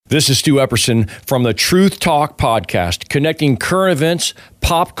This is Stu Epperson from the Truth Talk podcast, connecting current events,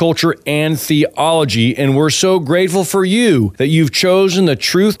 pop culture, and theology. And we're so grateful for you that you've chosen the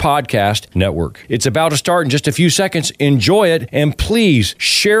Truth Podcast Network. It's about to start in just a few seconds. Enjoy it, and please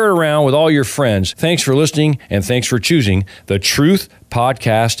share it around with all your friends. Thanks for listening, and thanks for choosing the Truth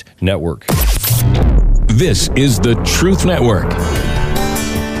Podcast Network. This is the Truth Network.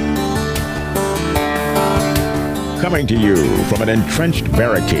 Coming to you from an entrenched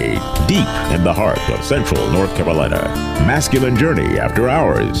barricade deep in the heart of central North Carolina. Masculine Journey After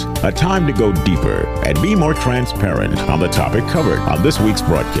Hours. A time to go deeper and be more transparent on the topic covered on this week's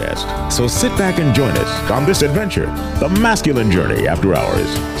broadcast. So sit back and join us on this adventure. The Masculine Journey After Hours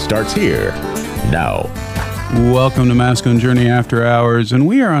starts here now. Welcome to Masculine Journey After Hours, and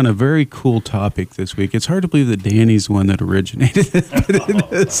we are on a very cool topic this week. It's hard to believe that Danny's the one that originated it, but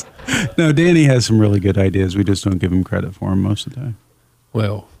it is. No, Danny has some really good ideas. We just don't give him credit for them most of the time.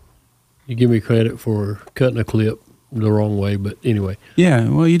 Well, you give me credit for cutting a clip the wrong way, but anyway. Yeah,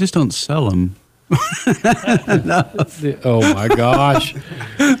 well, you just don't sell them. Oh, my gosh.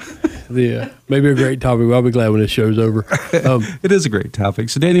 Maybe a great topic. I'll be glad when this show's over. It is a great topic.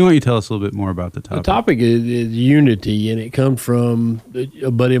 So, Danny, why don't you tell us a little bit more about the topic? The topic is unity, and it comes from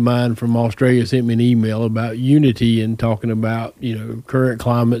a buddy of mine from Australia sent me an email about unity and talking about, current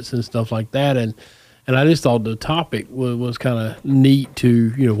climates and stuff like that. And I just thought the topic was kind of neat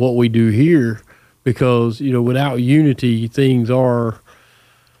to, what we do here, because, without unity, things are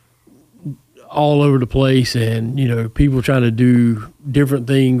all over the place, and people trying to do different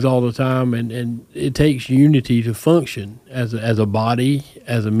things all the time, and it takes unity to function as a body,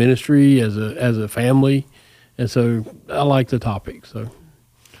 as a ministry, as a family. And so I like the topic. So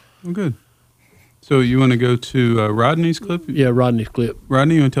well, good. So you want to go to Rodney's clip? Yeah, Rodney's clip.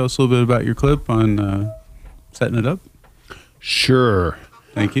 Rodney, you want to tell us a little bit about your clip on setting it up? Sure.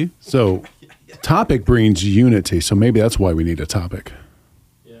 Thank you. So topic brings unity, so maybe that's why we need a topic.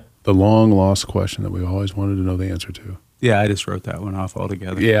 The long-lost question that we always wanted to know the answer to. Yeah, I just wrote that one off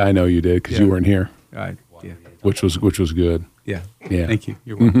altogether. Yeah, I know you did, because you weren't here. Yeah. Which was good. Yeah. Thank you.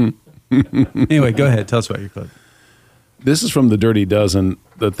 You're welcome. Anyway, go ahead. Tell us about your clip. This is from the Dirty Dozen.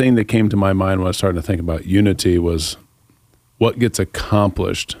 The thing that came to my mind when I was starting to think about unity was what gets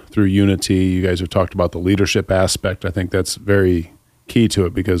accomplished through unity. You guys have talked about the leadership aspect. I think that's very key to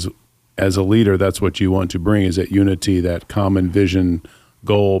it, because as a leader, that's what you want to bring, is that unity, that common vision,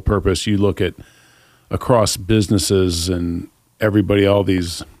 goal, purpose. You look at across businesses and everybody, all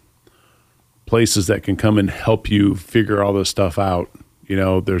these places that can come and help you figure all this stuff out.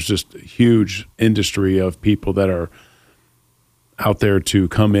 There's just a huge industry of people that are out there to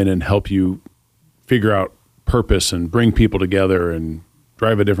come in and help you figure out purpose and bring people together and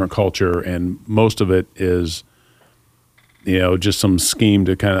drive a different culture. And most of it is, just some scheme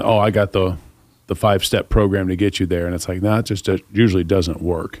to kind of, I got the 5-step program to get you there. And it's like, it just usually doesn't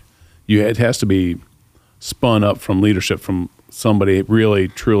work. It has to be spun up from leadership, from somebody really,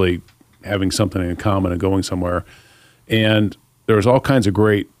 truly having something in common and going somewhere. And there's all kinds of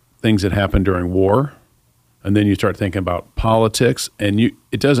great things that happen during war. And then you start thinking about politics, and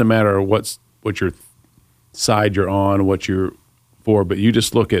it doesn't matter what your side you're on, what you're for, but you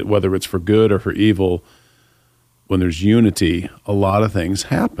just look at whether it's for good or for evil. When there's unity, a lot of things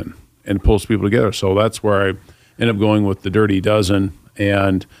happen and pulls people together. So that's where I end up going with the Dirty Dozen.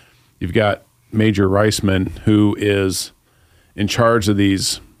 And you've got Major Reisman, who is in charge of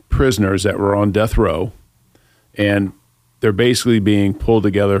these prisoners that were on death row. And they're basically being pulled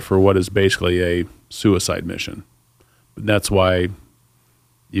together for what is basically a suicide mission. And that's why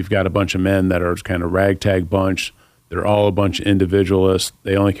you've got a bunch of men that are kind of ragtag bunch. They're all a bunch of individualists.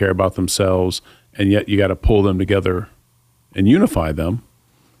 They only care about themselves. And yet you got to pull them together and unify them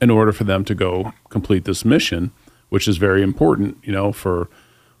in order for them to go complete this mission, which is very important, for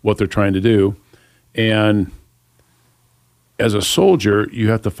what they're trying to do. And as a soldier, you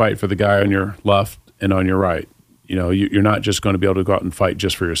have to fight for the guy on your left and on your right. You're not just going to be able to go out and fight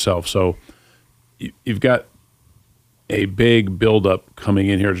just for yourself. So you've got a big buildup coming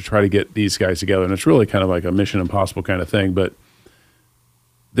in here to try to get these guys together. And it's really kind of like a Mission Impossible kind of thing. But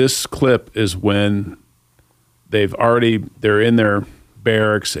this clip is when they're in their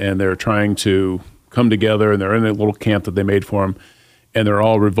barracks and they're trying to come together, and they're in a little camp that they made for them, and they're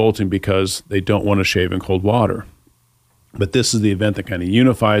all revolting because they don't want to shave in cold water. But this is the event that kind of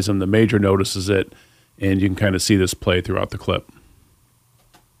unifies them. The Major notices it, and you can kind of see this play throughout the clip.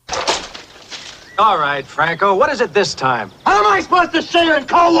 All right, Franco, what is it this time? How am I supposed to shave in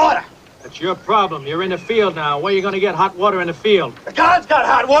cold water? That's your problem. You're in the field now. Where are you going to get hot water in the field? The God's got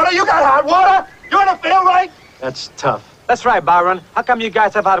hot water. You got hot water. You're in the field, right? That's tough. That's right, Byron. How come you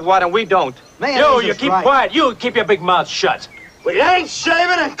guys have hot water and we don't? Man, you this is keep right. quiet. You keep your big mouth shut. We ain't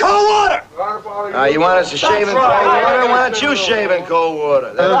shaving in cold water. You want us to shave in cold water? Why don't you shave in cold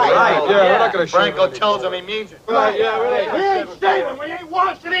water? That's right. Yeah, we're not gonna Franco tells him he means it. Right, yeah, we ain't shaving. We ain't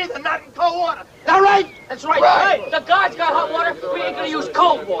washing either. Not in cold water. All right? That's right. Hey, the guards got hot water. We ain't gonna use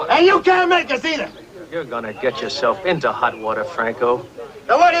cold water. And you can't make us either. You're gonna get yourself into hot water, Franco.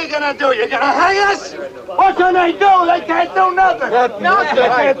 Now what are you gonna do? You gonna hang us? What can they do? They can't do nothing. Nothing. They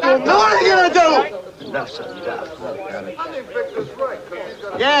can't do nothing. Now what are you gonna do? Enough's enough.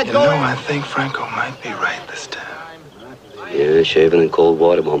 Yeah, You know, I think Franco might be right this time. Yeah, shaving in cold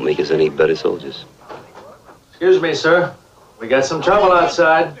water won't make us any better soldiers. Excuse me, sir. We got some trouble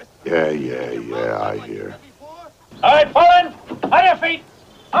outside. Yeah, I hear. All right, pull in. On your feet.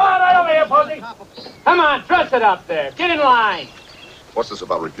 Come on, right over here, Posey. Come on, dress it up there. Get in line. What's this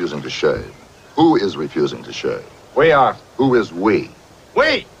about refusing to shave? Who is refusing to shave? We are. Who is we?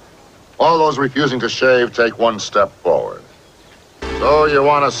 We. All those refusing to shave take one step forward. So you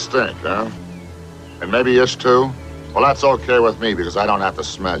want to stink, huh? And maybe Ish too? Well, that's okay with me because I don't have to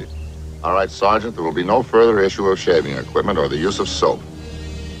smell you. All right, Sergeant, there will be no further issue of shaving equipment or the use of soap.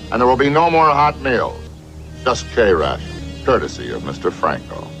 And there will be no more hot meals. Just K-ration, courtesy of Mr.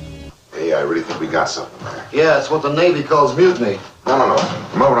 Franco. Hey, I really think we got something there. Yeah, it's what the Navy calls mutiny. No.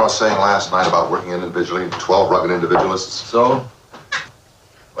 Remember what I was saying last night about working individually, 12 rugged individualists? So?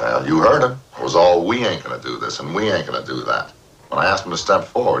 Well, you heard him. It was all, we ain't gonna do this, and we ain't gonna do that. When I asked him to step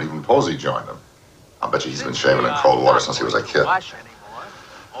forward, even Posey joined him. I bet you he's been shaving in cold water since he was a kid.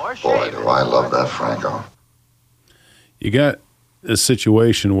 Boy, do I love that Franco. You got a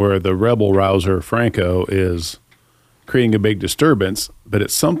situation where the rebel rouser Franco is creating a big disturbance, but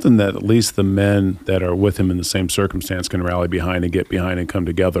it's something that at least the men that are with him in the same circumstance can rally behind and get behind and come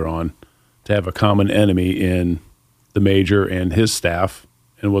together on, to have a common enemy in the major and his staff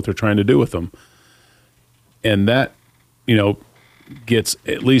and what they're trying to do with them. And that, gets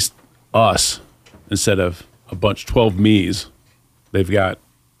at least us, instead of a bunch, 12 me's, they've got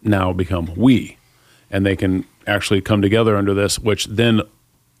now become we. And they can actually come together under this, which then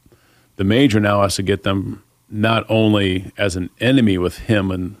the major now has to get them not only as an enemy with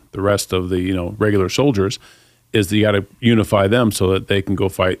him and the rest of the, regular soldiers, is that you got to unify them so that they can go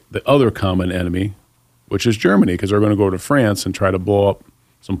fight the other common enemy, which is Germany, because they're going to go to France and try to blow up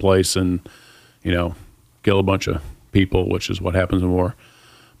some place and, kill a bunch of people, which is what happens in war.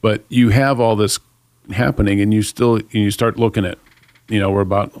 But you have all this happening, and you start looking at, we're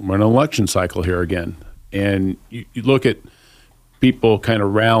in an election cycle here again, and you look at people kind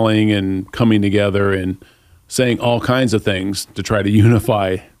of rallying and coming together and saying all kinds of things to try to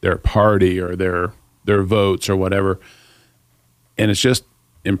unify their party or their votes or whatever. And it's just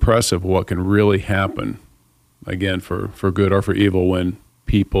impressive what can really happen, again, for good or for evil, when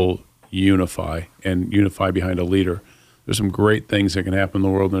people unify and unify behind a leader. There's some great things that can happen in the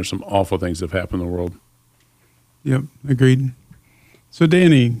world, and there's some awful things that have happened in the world. Yep, agreed. So,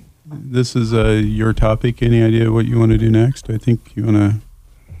 Danny, this is your topic. Any idea what you want to do next? I think you want to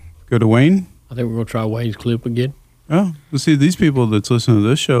go to Wayne? I think we're going to try Wayne's clip again. Oh, well, see, these people that's listening to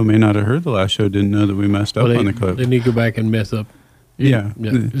this show may not have heard the last show, didn't know that we messed up on the clip. They need to go back and mess up. Yeah.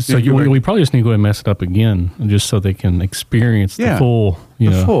 So we probably just need to go ahead and mess it up again, just so they can experience the full,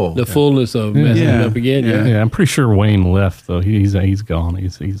 the fullness of messing it up again. Yeah, I'm pretty sure Wayne left though. He's gone.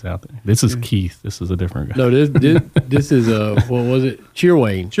 He's out there. This is Keith. This is a different guy. No, this is what was it? Cheer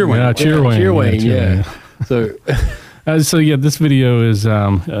Wayne. Cheer Wayne. Yeah, Cheer Wayne. Cheer Wayne. Yeah. So. This video is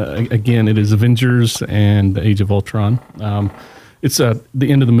again. It is Avengers and the Age of Ultron. It's the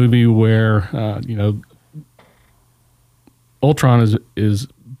end of the movie where Ultron is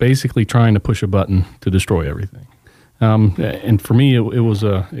basically trying to push a button to destroy everything. And for me, it was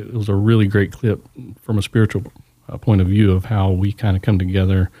a really great clip from a spiritual point of view of how we kind of come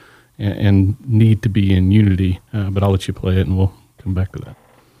together and need to be in unity. But I'll let you play it, and we'll come back to that.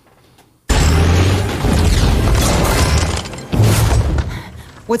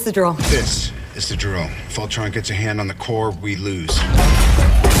 What's the drill? This is the drill. If Ultron gets a hand on the core, we lose.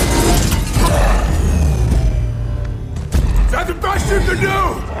 That's the best you can do!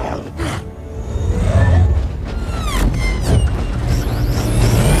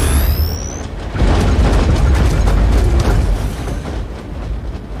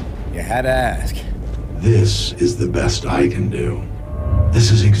 You had to ask. This is the best I can do.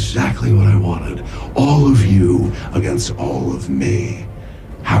 This is exactly what I wanted. All of you against all of me.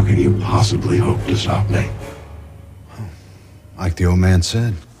 How can you possibly hope to stop me? Like the old man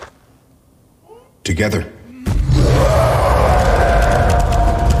said. Together.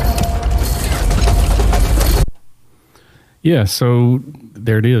 Yeah, so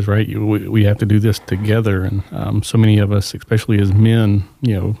there it is, right? We have to do this together, and so many of us, especially as men,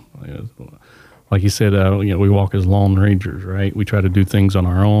 like you said, we walk as lone rangers, right? We try to do things on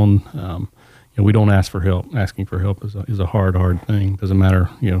our own. We don't ask for help. Asking for help is a hard thing. Doesn't matter,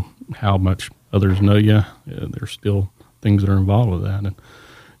 how much others know you. There's still things that are involved with that, and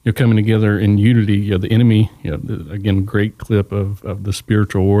you're coming together in unity. The enemy, again, great clip of the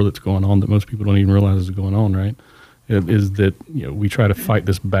spiritual war that's going on that most people don't even realize is going on, right? Is that we try to fight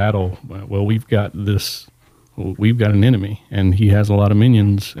this battle. Well, we've got an enemy, and he has a lot of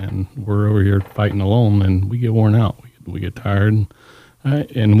minions, and we're over here fighting alone, and we get worn out. We get tired,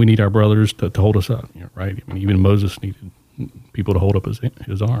 and we need our brothers to hold us up, right? I mean, even Moses needed people to hold up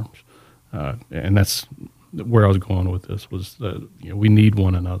his arms, and that's where I was going with this. Was that we need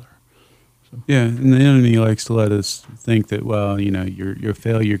one another. So. Yeah, and the enemy likes to let us think that you're a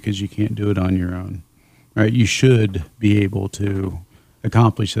failure because you can't do it on your own. Right, you should be able to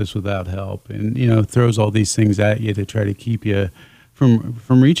accomplish this without help, and throws all these things at you to try to keep you from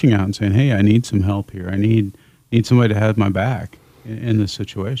reaching out and saying, "Hey, I need some help here. I need somebody to have my back in this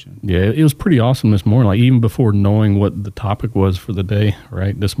situation." Yeah, it was pretty awesome this morning. Like even before knowing what the topic was for the day,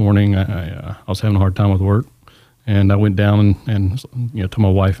 right? This morning, I was having a hard time with work, and I went down and to my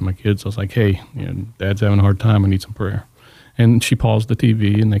wife and my kids, I was like, "Hey, Dad's having a hard time. I need some prayer." And she paused the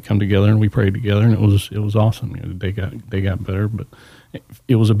TV, and they come together, and we prayed together, and it was awesome. They got better, but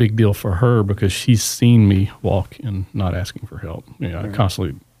it was a big deal for her because she's seen me walk and not asking for help. I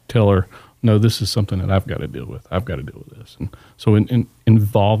constantly tell her, "No, this is something that I've got to deal with. I've got to deal with this." And so, in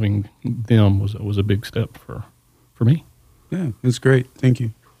involving them was a big step for me. Yeah, it's great. Thank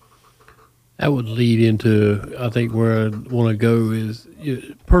you. That would lead into, I think, where I want to go is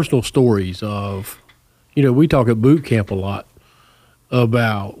personal stories of. We talk at boot camp a lot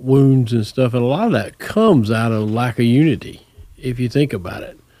about wounds and stuff, and a lot of that comes out of lack of unity, if you think about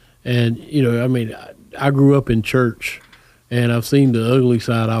it. And, I grew up in church, and I've seen the ugly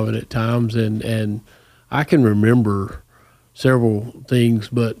side of it at times, and I can remember several things,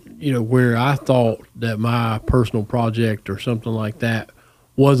 but, where I thought that my personal project or something like that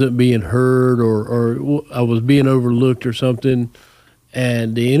wasn't being heard or I was being overlooked or something.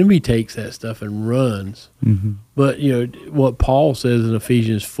 And the enemy takes that stuff and runs. Mm-hmm. But, what Paul says in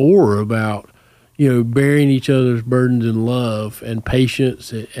Ephesians 4 about, bearing each other's burdens in love and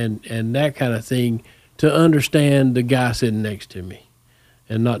patience and that kind of thing, to understand the guy sitting next to me.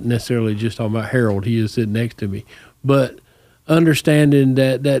 And not necessarily just talking about Harold, he is sitting next to me. But understanding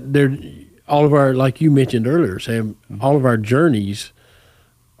that they're, all of our, like you mentioned earlier, Sam, all of our journeys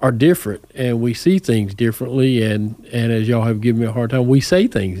are different, and we see things differently, and as y'all have given me a hard time, we say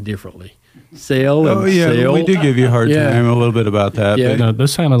things differently. Sell. We do give you a hard time a little bit about that. Yeah. No,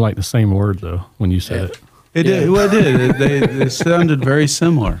 those sounded like the same word though when you said it. It did. Well, it did. They sounded very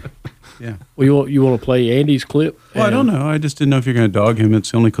similar. Yeah. Well, you want to play Andy's clip? Well, I don't know. I just didn't know if you're going to dog him. It's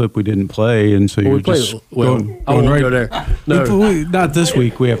the only clip we didn't play, and so you're just going I won't right. go there. No, not this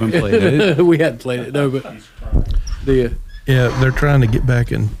week. We haven't played it. We hadn't played it. No, but Yeah, they're trying to get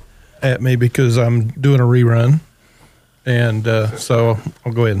back at me because I'm doing a rerun, and so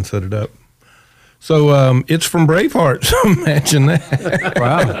I'll go ahead and set it up. So it's from Braveheart, so imagine that.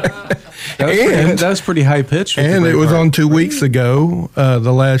 Wow. That's pretty high pitched. And it was on 2 weeks ago,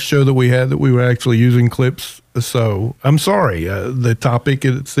 the last show that we had that we were actually using clips. So I'm sorry, the topic,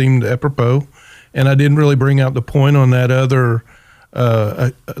 it seemed apropos, and I didn't really bring out the point on that other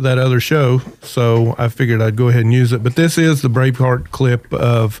show, so I figured I'd go ahead and use it. But this is the Braveheart clip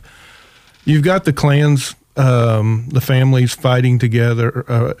of, you've got the clans, the families fighting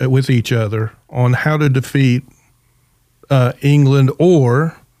together with each other on how to defeat England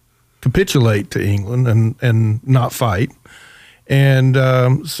or capitulate to England and not fight. And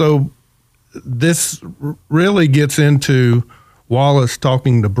so this really gets into Wallace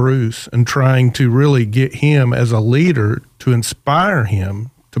talking to Bruce and trying to really get him as a leader to inspire him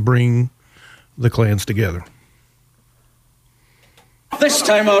to bring the clans together. This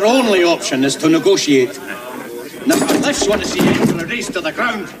time our only option is to negotiate. Nonetheless, want to see England razed to the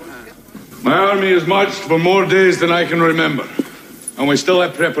ground. My army has marched for more days than I can remember, and we still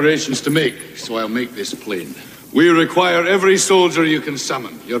have preparations to make, so I'll make this plain. We require every soldier you can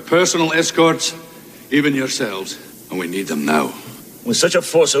summon, your personal escorts, even yourselves, and we need them now. With such a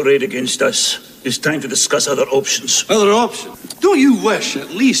force arrayed against us, it's time to discuss other options. Other options? Don't you wish at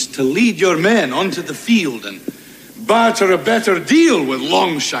least to lead your men onto the field and barter a better deal with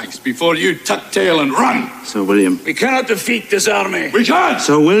Longshanks before you tuck tail and run? Sir William. We cannot defeat this army. We can!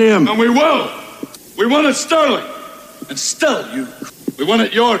 Sir William. And we will! We won at Stirling. And still, we won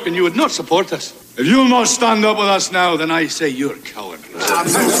at York, and you would not support us. If you'll not stand up with us now, then I say you're cowardly.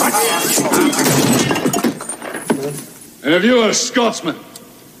 And if you are a Scotsman,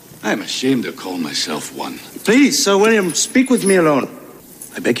 I'm ashamed to call myself one. Please, Sir William, speak with me alone.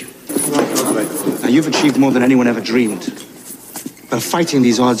 I beg you. Now, you've achieved more than anyone ever dreamed. But fighting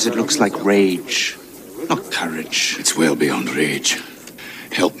these odds, it looks like rage, not courage. It's well beyond rage.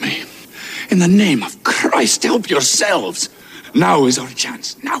 Help me. In the name of Christ, help yourselves. Now is our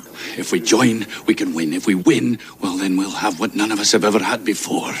chance. Now. If we join, we can win. If we win, well, then we'll have what none of us have ever had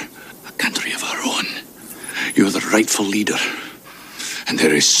before. A country of our own. You're the rightful leader. And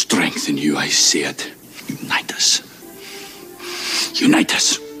there is strength in you, I see it. Unite us. Unite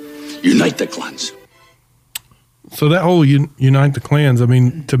us. Unite the clans. So that whole unite the clans, I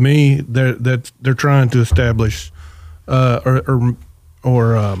mean, to me, they're trying to establish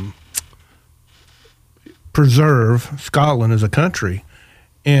preserve Scotland as a country,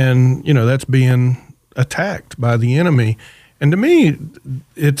 and that's being attacked by the enemy. And to me,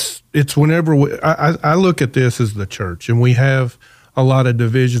 it's whenever I look at this as the church, and we have a lot of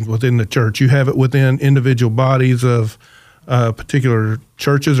divisions within the church. You have it within individual bodies of particular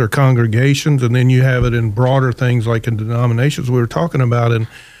churches or congregations, and then you have it in broader things like in denominations we were talking about. And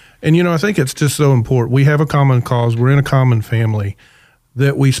I think it's just so important. We have a common cause. We're in a common family,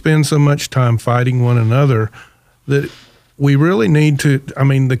 that we spend so much time fighting one another that we really need to. I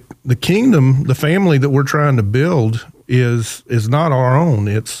mean, the kingdom, the family that we're trying to build is not our own.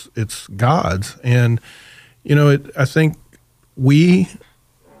 It's God's. And I think we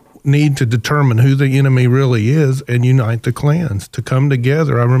need to determine who the enemy really is and unite the clans to come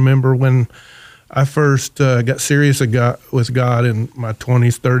together. I remember when I first got serious with God in my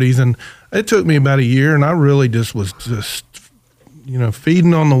 20s, 30s, and it took me about a year, and I really just was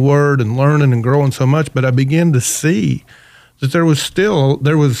feeding on the word and learning and growing so much. But I began to see that there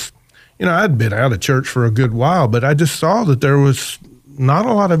was, I'd been out of church for a good while, but I just saw that there was not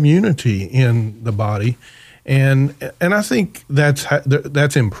a lot of unity in the body. And I think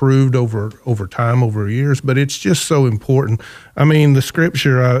that's improved over time, over years, but it's just so important. I mean, the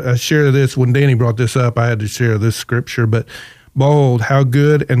scripture, I share this, when Danny brought this up, I had to share this scripture, but behold, how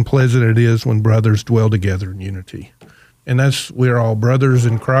good and pleasant it is when brothers dwell together in unity. And we're all brothers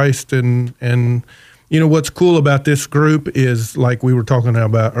in Christ. And what's cool about this group is, like we were talking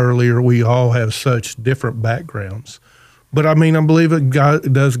about earlier, we all have such different backgrounds. But I mean, I believe it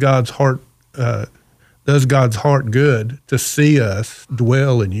does God's heart good to see us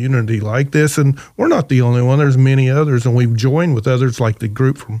dwell in unity like this. And we're not the only one. There's many others, and we've joined with others like the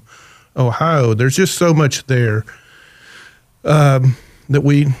group from Ohio. There's just so much there that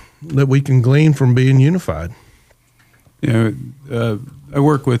we can glean from being unified. I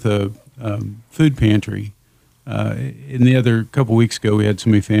work with a food pantry. And the other couple weeks ago, we had so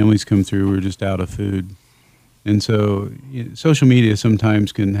many families come through. We were just out of food. And so social media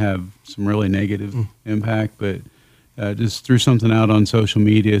sometimes can have some really negative impact, but just threw something out on social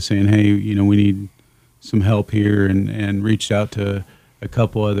media saying, hey, we need some help here, and reached out to a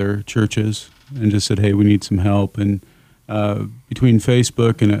couple other churches and just said, hey, we need some help. And between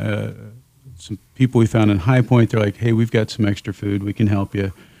Facebook and some people we found in High Point, they're like, hey, we've got some extra food, we can help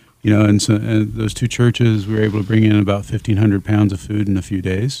you. And so those two churches, we were able to bring in about 1,500 pounds of food in a few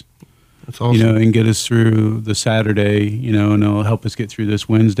days. That's awesome. And get us through the Saturday, and it'll help us get through this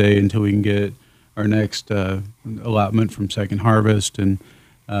Wednesday until we can get our next allotment from Second Harvest, and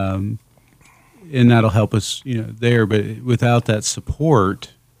that'll help us, there. But without that support,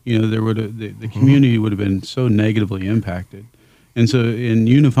 there would the community would have been so negatively impacted. And so, in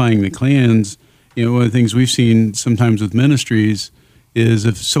unifying the clans, one of the things we've seen sometimes with ministries is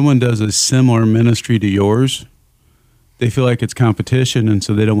if someone does a similar ministry to yours, they feel like it's competition, and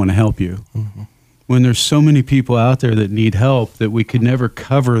so they don't want to help you. Mm-hmm. When there's so many people out there that need help that we could never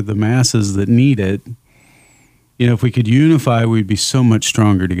cover the masses that need it, if we could unify, we'd be so much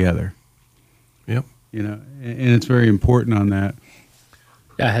stronger together. Yep. And it's very important on that.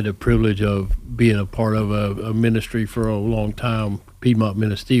 I had the privilege of being a part of a ministry for a long time, Piedmont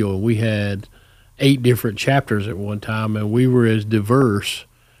Ministerial. We had 8 different chapters at one time, and we were as diverse.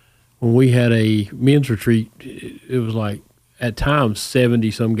 When we had a men's retreat, it was like at times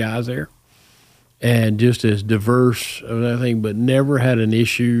 70-some guys there, and just as diverse of everything, but never had an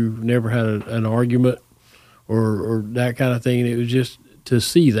issue, never had an argument or that kind of thing. And it was just to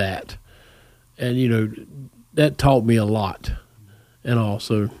see that. And, that taught me a lot. And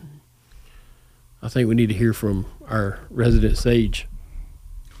also, I think we need to hear from our resident sage.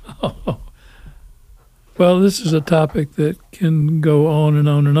 Oh. Well, this is a topic that can go on and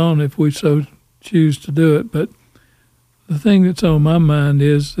on and on if we so choose to do it. But the thing that's on my mind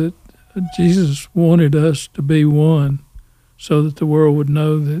is that Jesus wanted us to be one so that the world would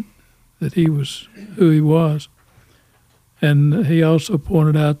know that he was who he was. And he also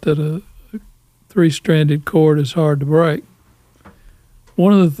pointed out that a three-stranded cord is hard to break.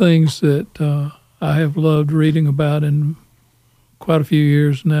 One of the things that I have loved reading about in quite a few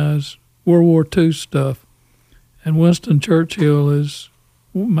years now is World War II stuff. And Winston Churchill is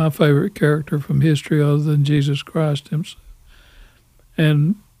my favorite character from history other than Jesus Christ himself.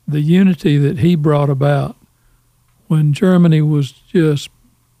 And the unity that he brought about when Germany was just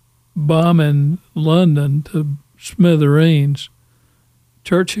bombing London to smithereens,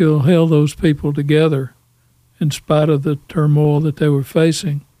 Churchill held those people together in spite of the turmoil that they were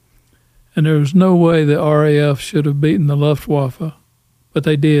facing. And there was no way the RAF should have beaten the Luftwaffe, but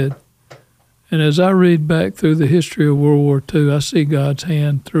they did. And as I read back through the history of World War II, I see God's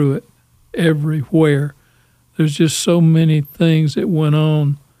hand through it everywhere. There's just so many things that went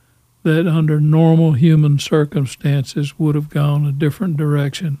on that under normal human circumstances would have gone a different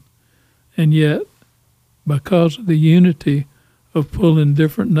direction. And yet, because of the unity of pulling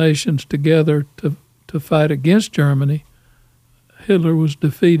different nations together to fight against Germany, Hitler was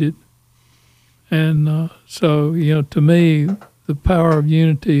defeated. And so, to me, the power of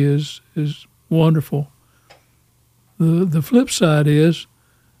unity is wonderful. The flip side is,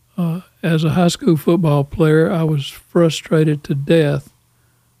 as a high school football player, I was frustrated to death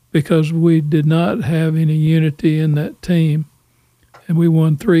because we did not have any unity in that team, and we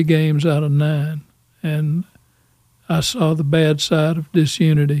won 3 games out of 9. And I saw the bad side of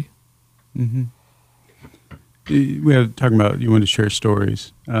disunity. Mm-hmm. We were talking about you wanted to share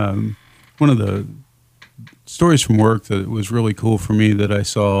stories. One of the stories from work that was really cool for me that I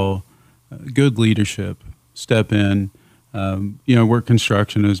saw good leadership step in. Work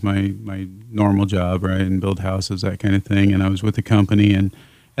construction is my normal job, right, and build houses, that kind of thing. And I was with the company, and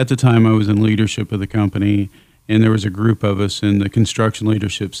at the time I was in leadership of the company, and there was a group of us in the construction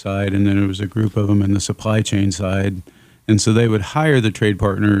leadership side, and then there was a group of them in the supply chain side. And so they would hire the trade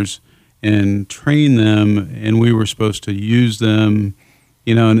partners and train them, and we were supposed to use them,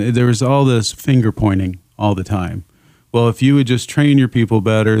 and there was all this finger pointing all the time. Well, if you would just train your people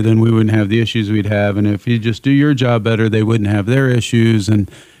better, then we wouldn't have the issues we'd have. And if you just do your job better, they wouldn't have their issues. And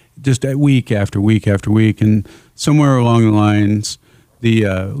just week after week after week. And somewhere along the lines, the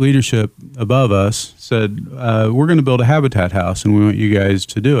leadership above us said, we're going to build a habitat house, and we want you guys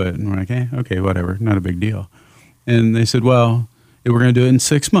to do it. And we're like, okay, whatever, not a big deal. And they said, well, we're going to do it in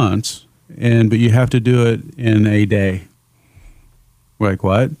 6 months, but you have to do it in a day. We're like,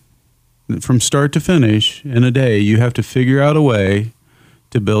 what? From start to finish, in a day, you have to figure out a way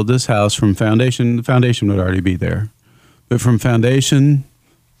to build this house from foundation. The foundation would already be there. But from foundation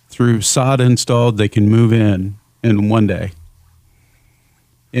through sod installed, they can move in 1 day.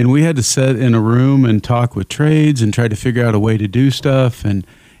 And we had to sit in a room and talk with trades and try to figure out a way to do stuff. And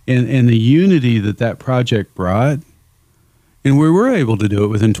the unity that project brought, and we were able to do it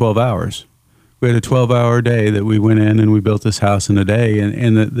within 12 hours. We had a 12-hour day that we went in and we built this house in a day.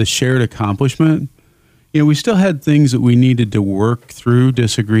 And the shared accomplishment, we still had things that we needed to work through,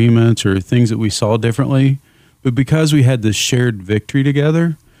 disagreements or things that we saw differently. But because we had this shared victory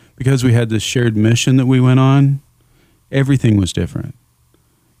together, because we had this shared mission that we went on, everything was different.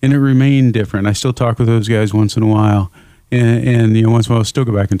 And it remained different. I still talk with those guys once in a while. And once in a while I'll still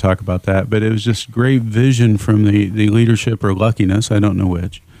go back and talk about that. But it was just great vision from the leadership, or luckiness, I don't know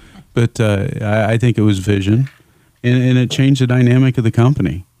which. But I think it was vision. And it changed the dynamic of the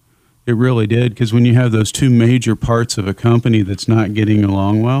company. It really did, because when you have those two major parts of a company that's not getting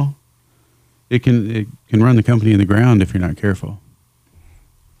along well, it can run the company in the ground if you're not careful.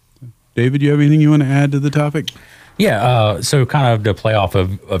 David, do you have anything you want to add to the topic? Yeah, so kind of to play off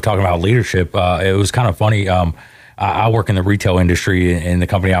of talking about leadership, it was kind of funny. I work in the retail industry, and the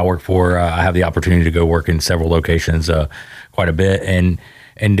company I work for, I have the opportunity to go work in several locations quite a bit.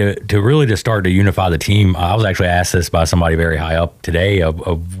 And to really just start to unify the team, I was actually asked this by somebody very high up today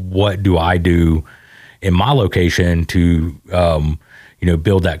of what do I do in my location to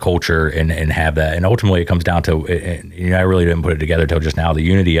build that culture and have that. And ultimately it comes down to, I really didn't put it together till just now, the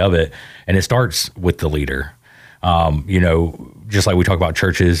unity of it. And it starts with the leader. Just like we talk about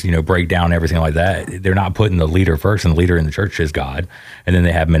churches, break down everything like that. They're not putting the leader first, and the leader in the church is God. And then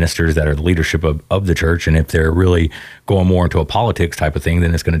they have ministers that are the leadership of the church. And if they're really going more into a politics type of thing,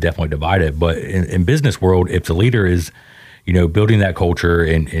 then it's going to definitely divide it. But in business world, if the leader is, building that culture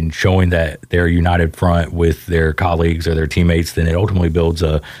and showing that they're a united front with their colleagues or their teammates, then it ultimately builds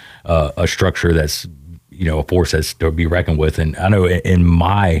a structure that's, a force that's to be reckoned with. And I know in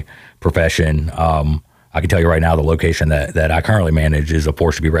my profession, I can tell you right now, the location that I currently manage is a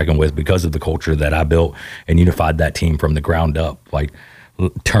force to be reckoned with because of the culture that I built and unified that team from the ground up, like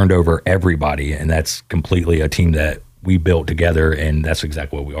turned over everybody. And that's completely a team that we built together. And that's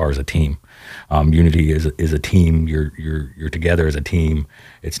exactly what we are as a team. Unity is a team. You're together as a team.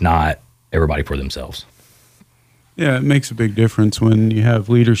 It's not everybody for themselves. Yeah, it makes a big difference when you have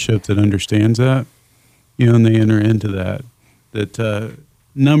leadership that understands that, and they enter into that. That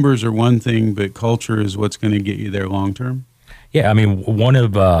numbers are one thing, but culture is what's going to get you there long term. Yeah, I mean, one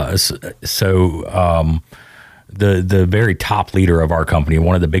of the very top leader of our company,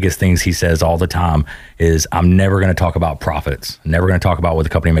 one of the biggest things he says all the time is, I'm never going to talk about profits, never going to talk about what the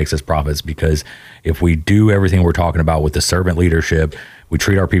company makes us profits, because if we do everything we're talking about with the servant leadership, we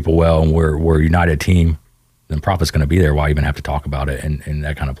treat our people well, and we're a united team, then profit's going to be there. Why even have to talk about it? And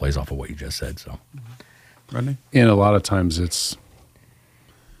that kind of plays off of what you just said. So, Rodney? And a lot of times it's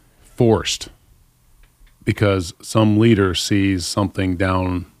forced because some leader sees something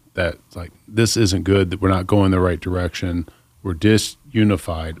down that like, this isn't good, that we're not going the right direction, we're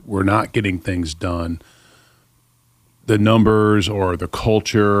disunified, we're not getting things done. The numbers or the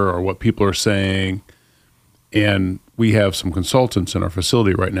culture or what people are saying. And we have some consultants in our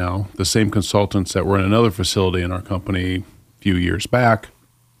facility right now, the same consultants that were in another facility in our company a few years back.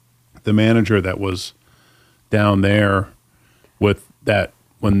 The manager that was down there with that,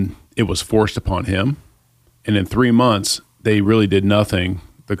 when it was forced upon him, and in 3 months, they really did nothing.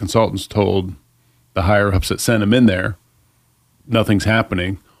 The consultants told the higher-ups that sent him in there, nothing's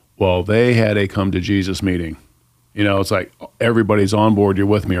happening. Well, they had a come to Jesus meeting. It's like everybody's on board, you're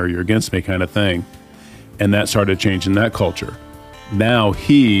with me or you're against me kind of thing. And that started changing that culture. Now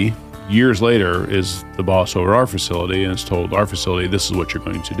he, years later, is the boss over our facility and has told our facility, this is what you're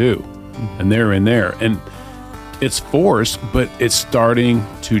going to do. Mm-hmm. And they're in there. And it's forced, but it's starting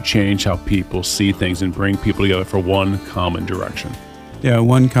to change how people see things and bring people together for one common direction. Yeah,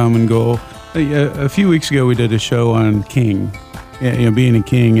 one common goal. A few weeks ago, we did a show on king, being a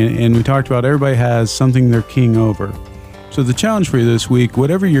king, and we talked about everybody has something they're king over. So the challenge for you this week,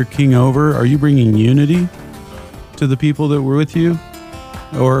 whatever you're king over, are you bringing unity to the people that were with you?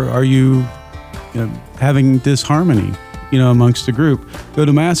 Or are you having disharmony, amongst the group? Go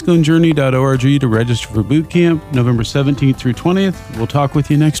to masculinejourney.org to register for boot camp, November 17th through 20th. We'll talk with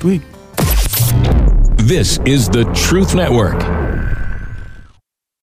you next week. This is the Truth Network.